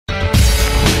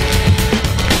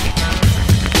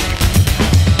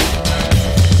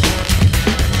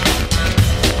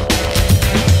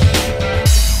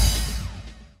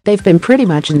they've been pretty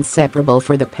much inseparable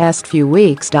for the past few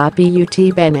weeks. But Ben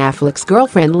Affleck's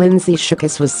girlfriend Lindsay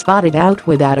Shookus was spotted out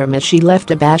without him as she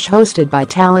left a bash hosted by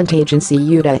talent agency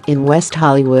US in West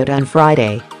Hollywood on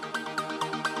Friday.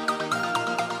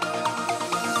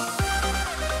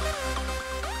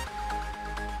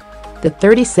 The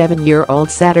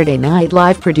 37-year-old Saturday Night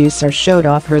Live producer showed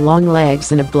off her long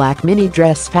legs in a black mini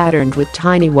dress patterned with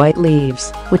tiny white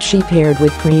leaves, which she paired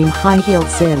with cream high-heeled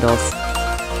sandals.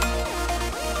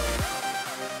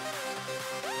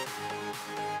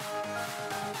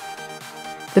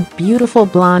 The beautiful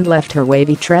blonde left her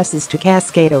wavy tresses to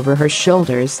cascade over her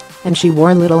shoulders, and she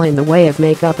wore little in the way of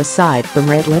makeup aside from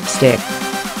red lipstick.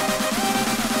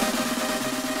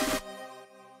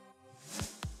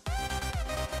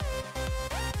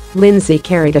 Lindsay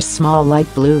carried a small light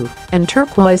blue and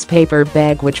turquoise paper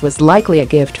bag, which was likely a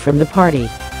gift from the party.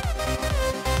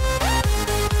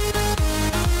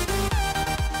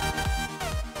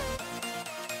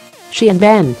 She and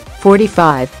Ben,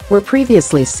 45, were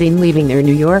previously seen leaving their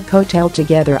New York hotel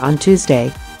together on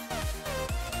Tuesday.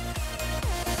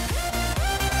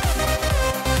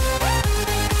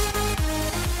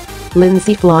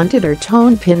 Lindsay flaunted her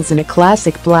tone pins in a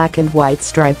classic black and white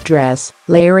striped dress,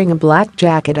 layering a black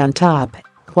jacket on top,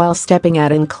 while stepping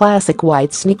out in classic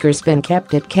white sneakers. Ben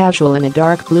kept it casual in a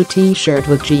dark blue t-shirt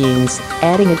with jeans,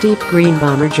 adding a deep green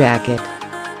bomber jacket.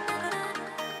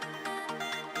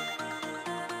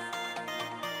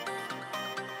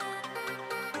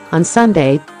 On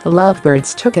Sunday, the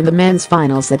Lovebirds took in the men's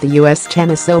finals at the US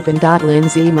Tennis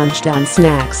Open.Lindsay munched on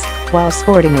snacks while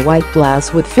sporting a white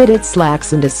blouse with fitted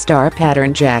slacks and a star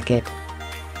pattern jacket.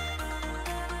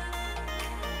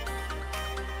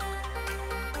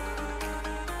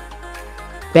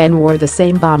 Ben wore the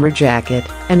same bomber jacket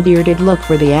and bearded look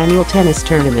for the annual tennis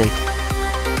tournament.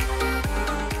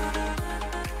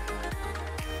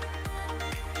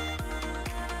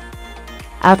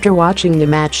 After watching the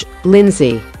match,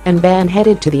 Lindsay and Ben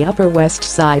headed to the Upper West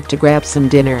Side to grab some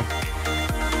dinner.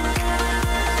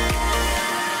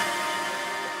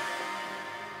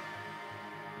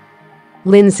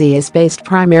 Lindsay is based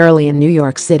primarily in New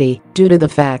York City due to the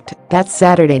fact that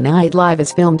Saturday Night Live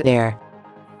is filmed there.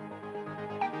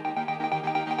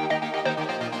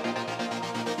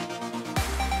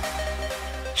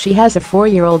 She has a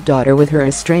 4-year-old daughter with her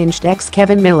estranged ex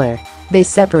Kevin Miller. They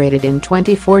separated in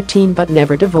 2014 but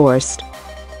never divorced.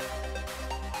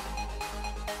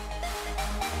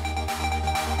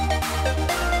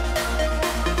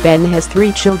 Ben has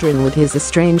 3 children with his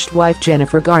estranged wife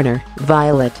Jennifer Garner,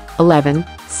 Violet, 11,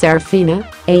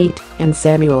 Seraphina, 8, and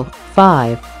Samuel,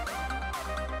 5.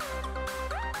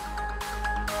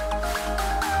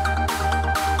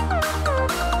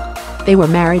 They were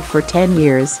married for 10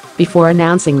 years before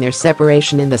announcing their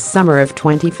separation in the summer of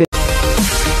 2015.